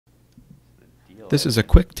This is a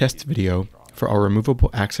quick test video for our Removable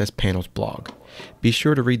Access Panels blog. Be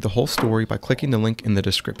sure to read the whole story by clicking the link in the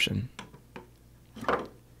description.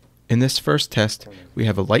 In this first test, we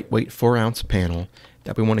have a lightweight 4-ounce panel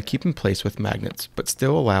that we want to keep in place with magnets, but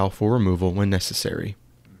still allow for removal when necessary.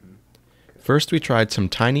 First, we tried some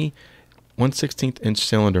tiny 1/16 inch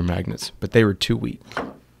cylinder magnets, but they were too weak.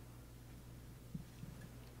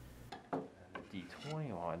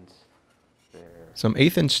 Some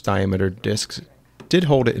 1/8 inch diameter discs did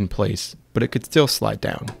hold it in place, but it could still slide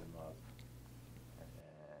down.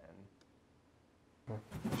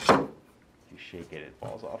 If you shake it, it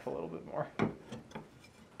falls off a little bit more.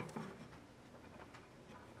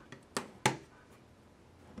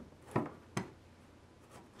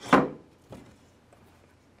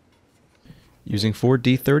 Using 4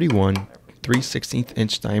 D31 3/16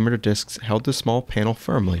 inch diameter discs held the small panel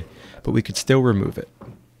firmly, but we could still remove it.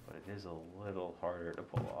 But it is a little harder to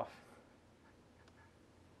pull off.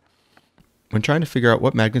 When trying to figure out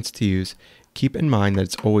what magnets to use, keep in mind that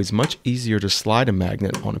it's always much easier to slide a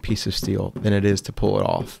magnet on a piece of steel than it is to pull it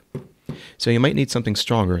off. So you might need something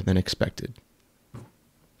stronger than expected.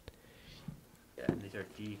 Yeah, these are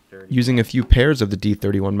D30. Using a few pairs of the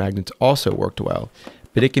D31 magnets also worked well,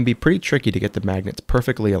 but it can be pretty tricky to get the magnets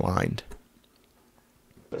perfectly aligned.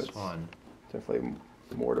 This one. Definitely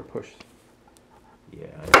more to push. Yeah.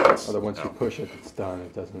 Although once you push it, it's done.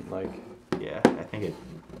 It doesn't like. Yeah, I think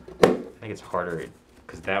it's harder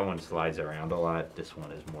because that one slides around a lot. This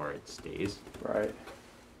one is more it stays. Right.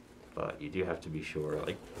 But you do have to be sure,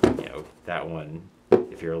 like, you know, that one,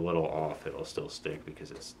 if you're a little off, it'll still stick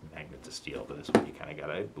because it's magnet to steel. But this one, you kind of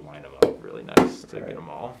gotta line them up really nice to get them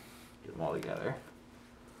all together.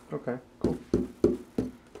 Okay. Cool.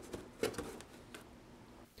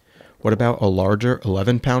 What about a larger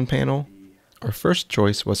 11-pound panel? Our first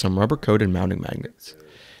choice was some rubber-coated mounting magnets.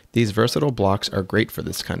 These versatile blocks are great for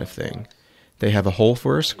this kind of thing. They have a hole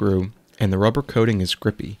for a screw, and the rubber coating is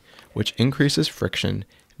grippy, which increases friction,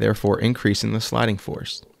 therefore increasing the sliding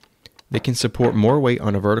force. They can support more weight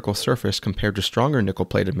on a vertical surface compared to stronger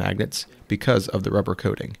nickel-plated magnets because of the rubber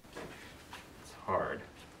coating. It's hard,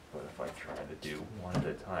 but if I try to do one at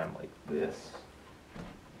a time like this,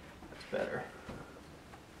 that's better.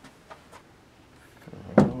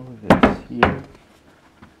 This here,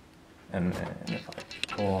 and then if I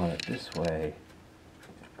pull on it this way,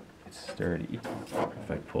 it's sturdy.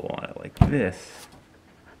 If I pull on it like this,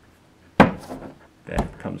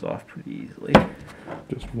 that comes off pretty easily.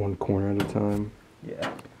 Just one corner at a time.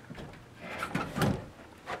 Yeah.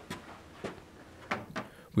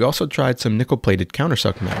 We also tried some nickel-plated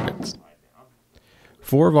countersunk magnets.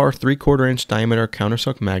 4 of our 3/4 inch diameter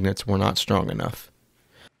countersunk magnets were not strong enough.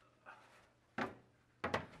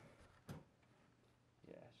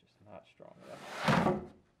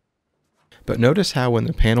 But notice how when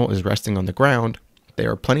the panel is resting on the ground, they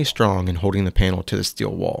are plenty strong in holding the panel to the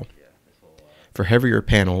steel wall. For heavier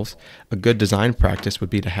panels, a good design practice would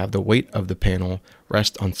be to have the weight of the panel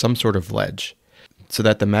rest on some sort of ledge, so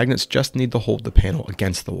that the magnets just need to hold the panel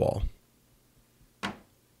against the wall.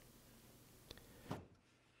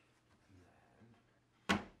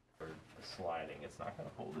 For the sliding, it's not going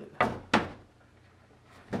to hold it.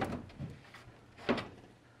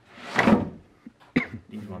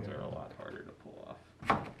 These ones are a lot harder to pull off.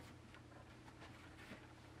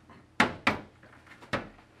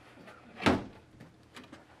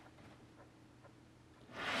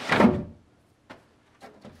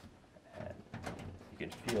 And you can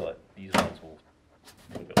feel it. These ones will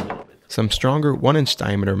take a little bit. Some stronger 1-inch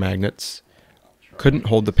diameter magnets couldn't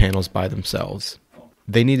hold the panels by themselves.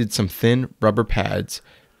 They needed some thin rubber pads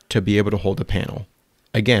to be able to hold the panel,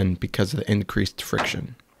 again because of the increased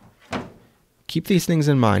friction. Keep these things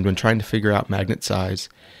in mind when trying to figure out magnet size,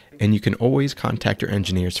 and you can always contact your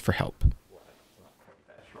engineers for help.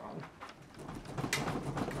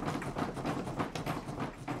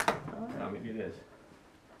 Maybe it is.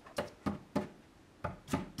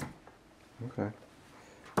 Okay.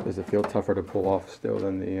 Does it feel tougher to pull off still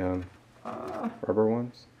than the rubber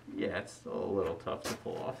ones? Yeah, it's still a little tough to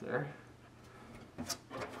pull off there.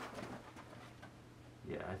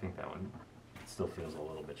 Yeah, I think that one still feels a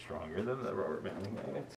little bit stronger than the rubber mounting magnets.